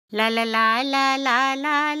ला ला ला ला ला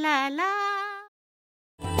ला ला ला।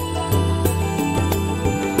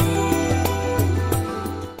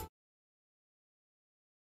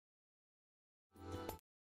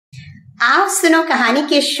 आप सुनो कहानी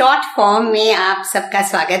के शॉर्ट फॉर्म में आप सबका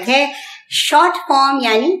स्वागत है। शॉर्ट फॉर्म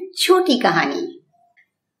यानी छोटी कहानी।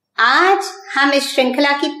 आज हम इस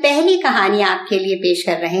श्रृंखला की पहली कहानी आपके लिए पेश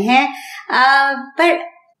कर रहे हैं। पर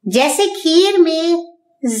जैसे खीर में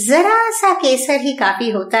जरा सा केसर ही काफी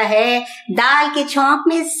होता है, दाल के छौंक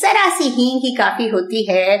में जरा सी हींग ही काफी होती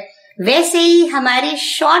है, वैसे ही हमारी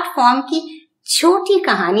शॉर्ट फॉर्म की छोटी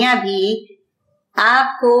कहानियां भी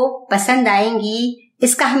आपको पसंद आएंगी,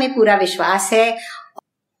 इसका हमें पूरा विश्वास है।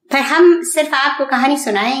 पर हम सिर्फ आपको कहानी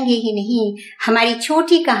सुनाएंगे ही नहीं, हमारी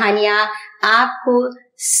छोटी कहानियां आपको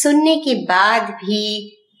सुनने के बाद भी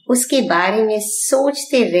उसके बारे में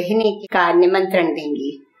सोचते रहने का निमंत्रण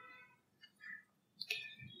देंगी।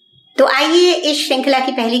 तो आइए इस श्रृंखला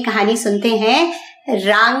की पहली कहानी सुनते हैं।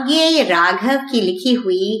 रांगे राघव की लिखी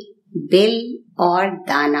हुई बिल और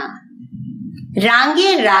दाना।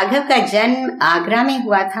 रांगे राघव का जन्म आगरा में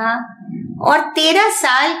हुआ था और 13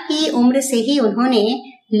 साल की उम्र से ही उन्होंने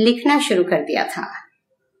लिखना शुरू कर दिया था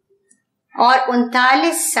और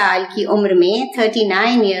 39 साल की उम्र में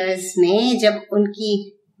 39 इयर्स में जब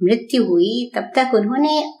उनकी मृत्यु हुई तब तक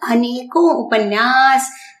उन्होंने अनेकों उपन्यास,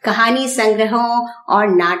 कहानी संग्रहों और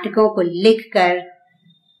नाटकों को लिखकर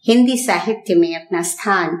हिंदी साहित्य में अपना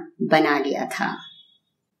स्थान बना लिया था।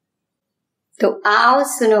 तो आओ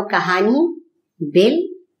सुनो कहानी बिल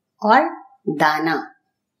और दाना।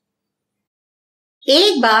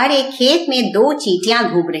 एक बार एक खेत में 2 चींटियां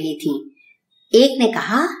घूम रही थीं। एक ने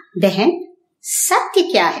कहा, बहन सत्य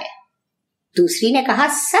क्या है? दूसरी ने कहा,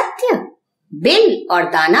 सत्य, बिल और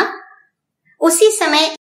दाना। उसी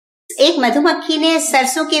समय एक मधुमक्खी ने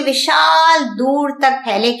सरसों के विशाल दूर तक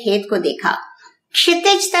फैले खेत को देखा।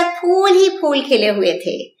 क्षितिज तक फूल ही फूल खिले हुए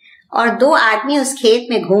थे और 2 आदमी उस खेत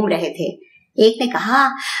में घूम रहे थे। एक ने कहा,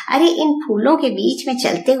 अरे इन फूलों के बीच में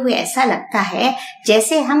चलते हुए ऐसा लगता है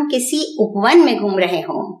जैसे हम किसी उपवन में घूम रहे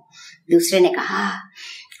हों। दूसरे ने कहा,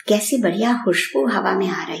 कैसी बढ़िया खुशबू हवा में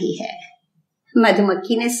आ रही है।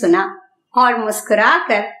 मधुमक्खी ने सुना और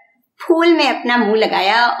मुस्कुराकर फूल में अपना मुंह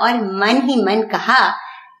लगाया और मन ही मन कहा,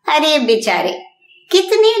 अरे बेचारे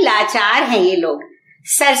कितने लाचार हैं ये लोग।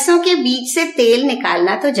 सरसों के बीज से तेल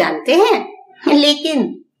निकालना तो जानते हैं, लेकिन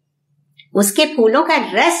उसके फूलों का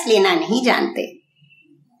रस लेना नहीं जानते।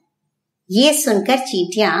 ये सुनकर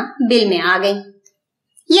चींटियां बिल में आ गईं।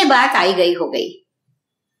 ये बात आई गई हो गई।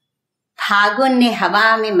 फागुन ने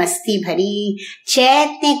हवा में मस्ती भरी,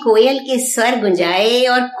 चैत ने कोयल के स्वर गुंजाए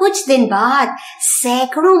और कुछ दिन बाद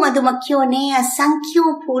सैकड़ों मधुमक्खियों ने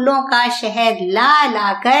असंख्यों फूलों का शहद ला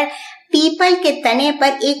लाकर पीपल के तने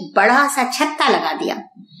पर एक बड़ा सा छत्ता लगा दिया।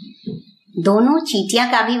 दोनों चींटियां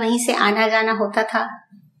का भी वहीं से आना जाना होता था,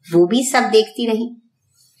 वो भी सब देखती रही।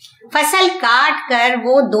 फसल काट कर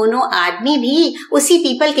वो दोनों आदमी भी उसी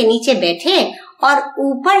पीपल के नीचे बैठे और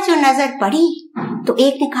ऊपर जो नजर पड़ी तो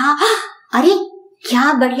एक ने कहा, अरे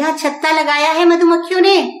क्या बढ़िया छत्ता लगाया है मधुमक्खियों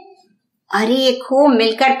ने। अरे खूब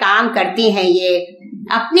मिलकर काम करती हैं ये,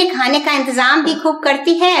 अपने खाने का इंतजाम भी खूब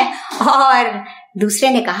करती है। और दूसरे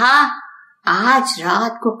ने कहा, आज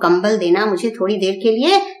रात को कंबल देना मुझे थोड़ी देर के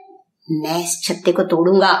लिए, मैं इस छत्ते को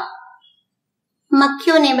तोड़ूंगा।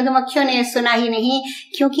 मधुमक्खियों ने सुना ही नहीं,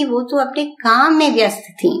 क्योंकि वो तो अपने काम में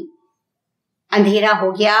व्यस्त थीं। अंधेरा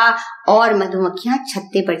हो गया और मधुमक्खियां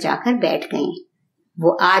छत्ते पर जाकर बैठ गईं।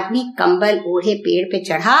 वो आदमी कंबल ओढ़े पेड़ पे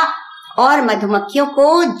चढ़ा और मधुमक्खियों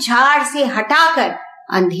को झाड़ से हटाकर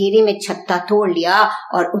अंधेरे में छत्ता तोड़ लिया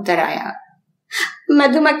और उतर आया।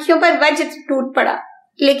 मधुमक्खियों पर वज्र टूट पड़ा,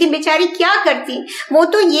 लेकिन बेचारी क्या करती, वो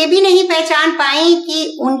तो ये भी नहीं पहचान पाई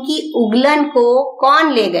कि उनकी उगलन को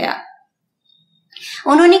कौन ले गया।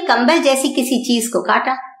 उन्होंने कंबल जैसी किसी चीज को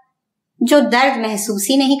काटा जो दर्द महसूस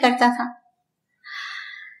ही नहीं करता था।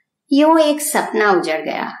 यूं एक सपना उजड़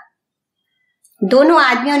गया। दोनों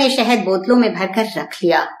आदमियों ने शहद बोतलों में भरकर रख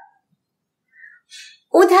लिया।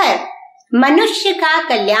 उधर मनुष्य का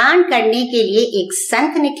कल्याण करने के लिए एक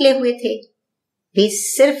संत निकले हुए थे। वे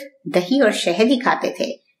सिर्फ दही और शहद ही खाते थे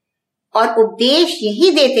और उपदेश यही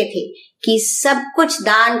देते थे कि सब कुछ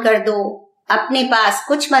दान कर दो, अपने पास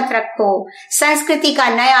कुछ मत रखो, संस्कृति का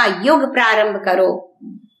नया युग प्रारंभ करो।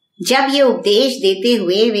 जब ये उपदेश देते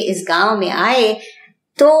हुए वे इस गांव में आए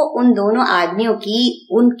तो उन दोनों आदमियों की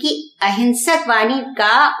उनकी अहिंसक वाणी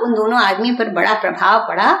का उन दोनों आदमियों पर बड़ा प्रभाव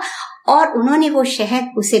पड़ा और उन्होंने वो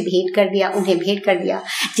शहद उन्हें भेंट कर दिया,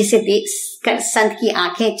 जिसे देखकर संत की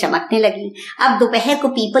आंखें चमकने लगी। अब दोपहर को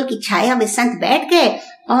पीपल की छाया में संत बैठ गए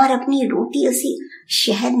और अपनी रोटी उसी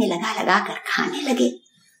शहद में लगा लगा कर खाने लगे।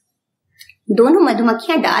 दोनों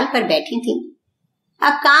मधुमक्खियां डाल पर बैठी थीं।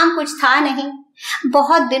 अब काम कुछ था नहीं,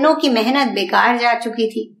 बहुत दिनों की मेहनत बेकार जा चुकी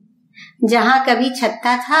थी। जहां कभी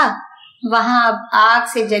छत्ता था वहां अब आग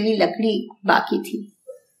से जली लकड़ी बाकी थी।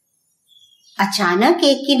 अचानक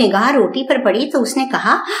एक की निगाह रोटी पर पड़ी तो उसने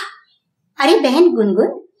कहा, अरे बहन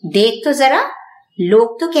गुनगुन, देख तो जरा,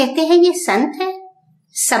 लोग तो कहते हैं ये संत है,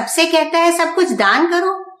 सबसे कहता है सब कुछ दान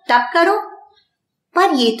करो तब करो,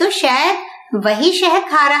 पर ये तो शायद वही शहद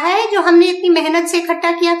खा रहा है जो हमने इतनी मेहनत से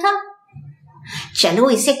इकट्ठा किया था। चलो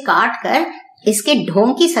इसे काट कर इसके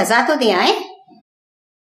ढोंग की सजा तो दे आए।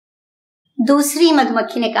 दूसरी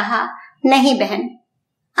मधुमक्खी ने कहा, नहीं बहन,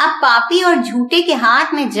 अब पापी और झूठे के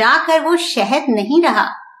हाथ में जाकर वो शहद नहीं रहा,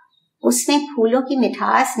 उसमें फूलों की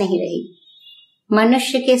मिठास नहीं रही।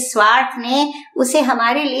 मनुष्य के स्वार्थ ने उसे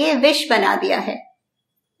हमारे लिए विष बना दिया है।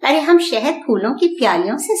 अरे हम शहद फूलों की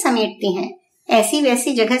प्यालियों से समेटते हैं, ऐसी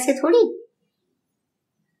वैसी जगह से थोड़ी।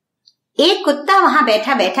 एक कुत्ता वहां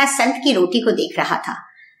बैठा बैठा संत की रोटी को देख रहा था।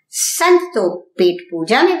 संत तो पेट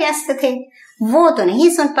पूजा में व्यस्त थे, वो तो नहीं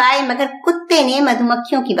सुन पाए, मगर कुत्ते ने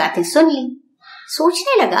मधुमक्खियों की बातें सुन ली।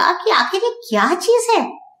 सोचने लगा कि आखिर ये क्या चीज है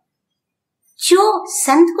जो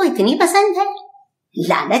संत को इतनी पसंद है।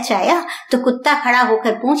 लालच आया तो कुत्ता खड़ा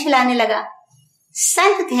होकर पूंछ हिलाने लगा।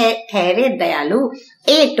 संत ठहरे दयालु,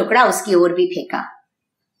 एक टुकड़ा उसकी ओर भी फेंका।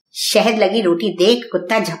 शहद लगी रोटी देख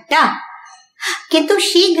कुत्ता झपटा, किंतु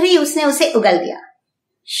शीघ्र ही उसने उसे उगल दिया।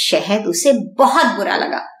 शहद उसे बहुत बुरा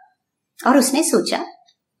लगा और उसने सोचा,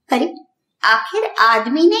 अरे आखिर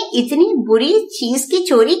आदमी ने इतनी बुरी चीज की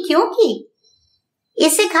चोरी क्यों की?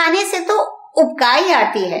 इसे खाने से तो उपकाई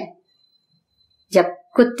आती है। जब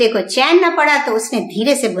कुत्ते को चैन न पड़ा तो उसने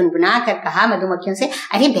धीरे से भुनभुना कर कहा मधुमक्खियों से,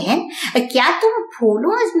 अरे बहन, क्या तुम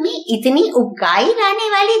फूलों में इतनी उपकाई लाने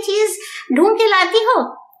वाली चीज ढूंढ के लाती हो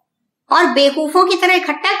और बेवकूफों की तरह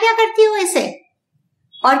इकट्ठा क्या करती हो इसे?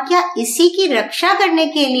 और क्या इसी की रक्षा करने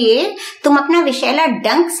के लिए तुम अपना विषैला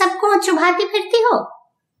डंक सबको चुभाती फिरती हो?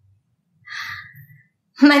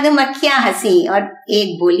 मधुमक्खियां हंसी और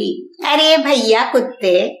एक बोली, अरे भैया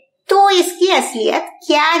कुत्ते, तो इसकी असलियत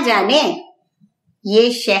क्या जाने?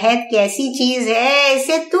 ये शहद कैसी चीज है,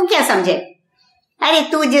 इसे तू क्या समझे? अरे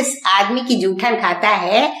तू जिस आदमी की जूठन खाता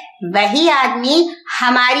है वही आदमी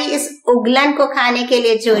हमारी इस उगलन को खाने के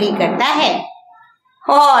लिए चोरी करता है,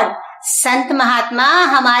 और संत महात्मा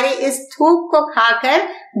हमारे इस थूक को खाकर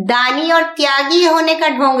दानी और त्यागी होने का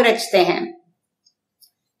ढोंग रचते हैं।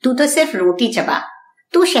 तू तो सिर्फ रोटी चबा,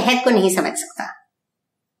 तू शहद को नहीं समझ सकता।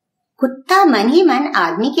 कुत्ता मन ही मन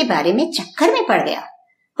आदमी के बारे में चक्कर में पड़ गया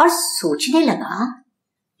और सोचने लगा,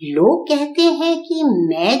 लोग कहते हैं कि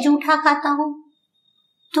मैं जूठा खाता हूं,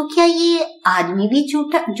 तो क्या ये आदमी भी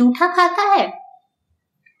जूठा खाता है?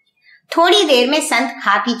 थोड़ी देर में संत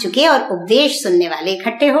खा पी चुके और उपदेश सुनने वाले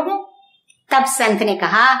इकट्ठे हो गए। तब संत ने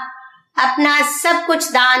कहा, अपना सब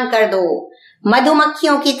कुछ दान कर दो,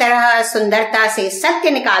 मधुमक्खियों की तरह सुंदरता से सत्य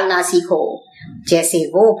निकालना सीखो, जैसे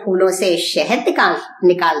वो फूलों से शहद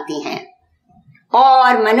निकालती हैं,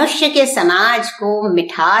 और मनुष्य के समाज को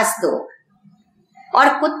मिठास दो, और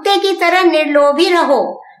कुत्ते की तरह निर्लोभी रहो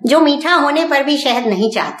जो मीठा होने पर भी शहद नहीं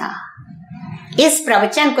चाहता। इस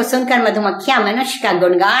प्रवचन को सुनकर मधुमक्खियां मनुष्य का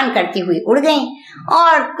गुणगान करती हुई उड़ गईं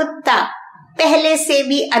और कुत्ता पहले से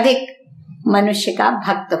भी अधिक मनुष्य का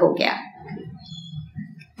भक्त हो गया।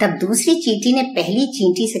 तब दूसरी चींटी ने पहली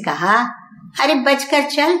चींटी से कहा, अरे बचकर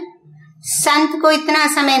चल, संत को इतना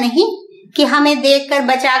समय नहीं कि हमें देखकर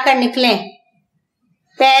बचाकर निकलें।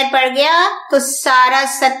 पैर पड़ गया तो सारा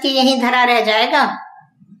सत्य यहीं धरा रह जाएगा।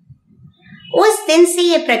 उस दिन से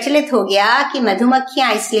ये प्रचलित हो गया कि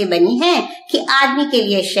मधुमक्खियां इसलिए बनी हैं कि आदमी के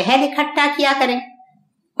लिए शहद इकट्ठा किया करें,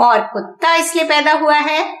 और कुत्ता इसलिए पैदा हुआ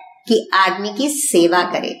है कि आदमी की सेवा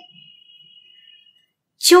करे।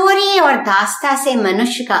 चोरी और दास्ता से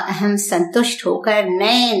मनुष्य का अहम संतुष्ट होकर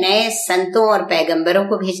नए नए संतों और पैगंबरों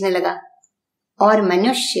को भेजने लगा, और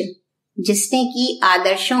मनुष्य जिसने कि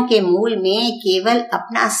आदर्शों के मूल में केवल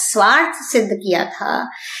अपना स्वार्थ सिद्ध किया था,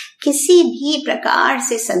 किसी भी प्रकार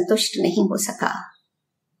से संतुष्ट नहीं हो सका।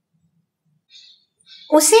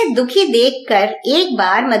 उसे दुखी देखकर एक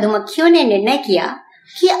बार मधुमक्खियों ने निर्णय किया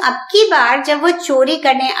कि अब की बार जब वो चोरी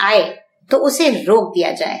करने आए तो उसे रोक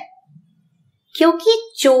दिया जाए, क्योंकि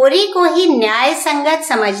चोरी को ही न्याय संगत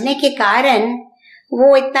समझने के कारण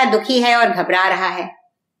वो इतना दुखी है और घबरा रहा है।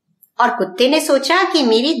 और कुत्ते ने सोचा कि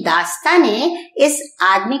मेरी दास्ता ने इस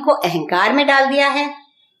आदमी को अहंकार में डाल दिया है,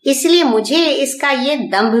 इसलिए मुझे इसका ये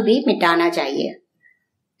दंभ भी मिटाना चाहिए।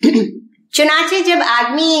 चुनाचे जब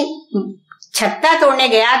आदमी छत्ता तोड़ने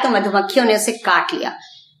गया तो मधुमक्खियों ने उसे काट लिया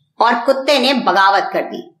और कुत्ते ने बगावत कर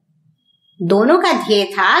दी। दोनों का ध्येय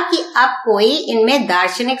था कि अब कोई इनमें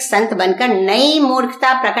दार्शनिक संत बनकर नई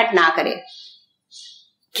मूर्खता प्रकट ना करे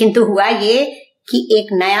किंतु हुआ ये कि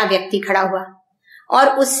एक नया व्यक्ति खड़ा हुआ और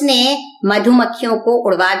उसने मधुमक्खियों को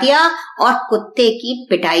उड़वा दिया और कुत्ते की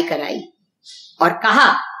पिटाई कराई और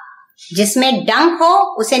कहा, जिसमें डंक हो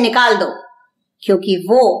उसे निकाल दो, क्योंकि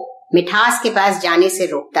वो मिठास के पास जाने से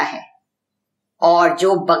रोकता है, और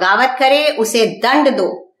जो बगावत करे उसे दंड दो,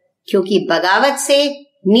 क्योंकि बगावत से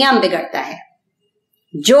नियम बिगड़ता है।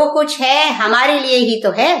 जो कुछ है हमारे लिए ही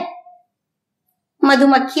तो है।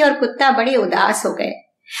 मधुमक्खी और कुत्ता बड़े उदास हो गए।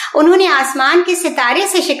 उन्होंने आसमान के सितारे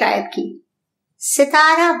से शिकायत की।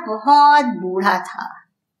 सितारा बहुत बूढ़ा था।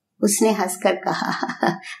 उसने हंसकर कहा,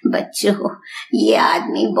 बच्चों, ये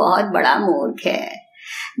आदमी बहुत बड़ा मूर्ख है।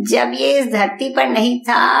 जब ये इस धरती पर नहीं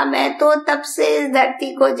था, मैं तो तब से इस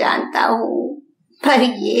धरती को जानता हूँ, पर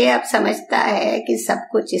ये अब समझता है कि सब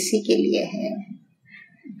कुछ इसी के लिए है।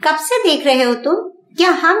 कब से देख रहे हो तुम? क्या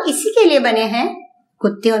हम इसी के लिए बने हैं?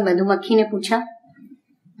 कुत्ते और मधुमक्खी ने पूछा।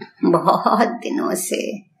 बहुत दिनों से,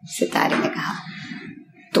 सितारे ने कहा।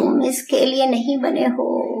 तुम इसके लिए नहीं बने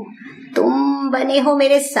हो, तुम बने हो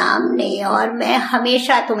मेरे सामने, और मैं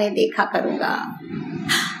हमेशा तुम्हें देखा करूंगा।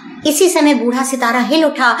 इसी समय बूढ़ा सितारा हिल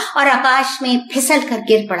उठा और आकाश में फिसल कर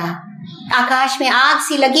गिर पड़ा। आकाश में आग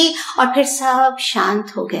सी लगी और फिर सब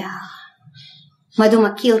शांत हो गया।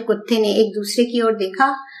 मधुमक्खी और कुत्ते ने एक दूसरे की ओर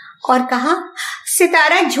देखा और कहा,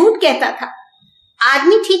 सितारा झूठ कहता था,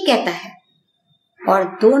 आदमी ठीक कहता है। और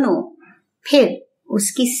दोनों फिर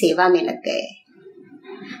उसकी सेवा में लग गए।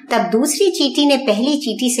 तब दूसरी चींटी ने पहली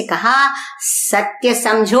चींटी से कहा, सत्य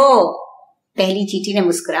समझो। पहली चींटी ने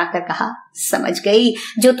मुस्कुराकर कहा, समझ गई,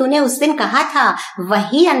 जो तूने उस दिन कहा था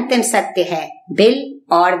वही अंतिम सत्य है, बिल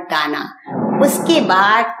और दाना। उसके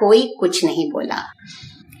बाद कोई कुछ नहीं बोला।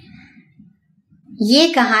 ये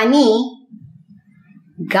कहानी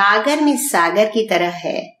गागर में सागर की तरह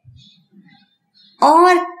है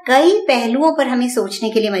और कई पहलुओं पर हमें सोचने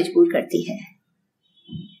के लिए मजबूर करती है।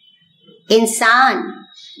 इंसान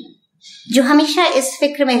जो हमेशा इस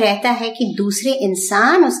फिक्र में रहता है कि दूसरे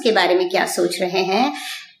इंसान उसके बारे में क्या सोच रहे हैं,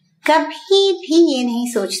 कभी भी ये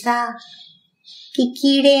नहीं सोचता कि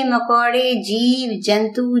कीड़े मकोड़े, जीव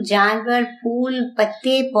जंतु, जानवर, फूल,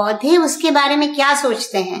 पत्ते, पौधे उसके बारे में क्या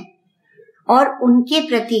सोचते हैं और उनके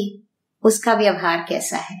प्रति उसका व्यवहार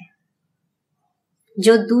कैसा है।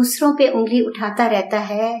 जो दूसरों पे उंगली उठाता रहता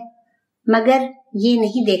है मगर ये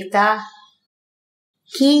नहीं देखता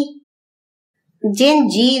कि जिन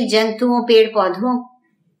जीव जंतुओं, पेड़ पौधों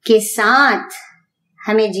के साथ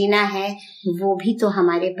हमें जीना है वो भी तो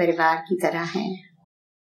हमारे परिवार की तरह हैं।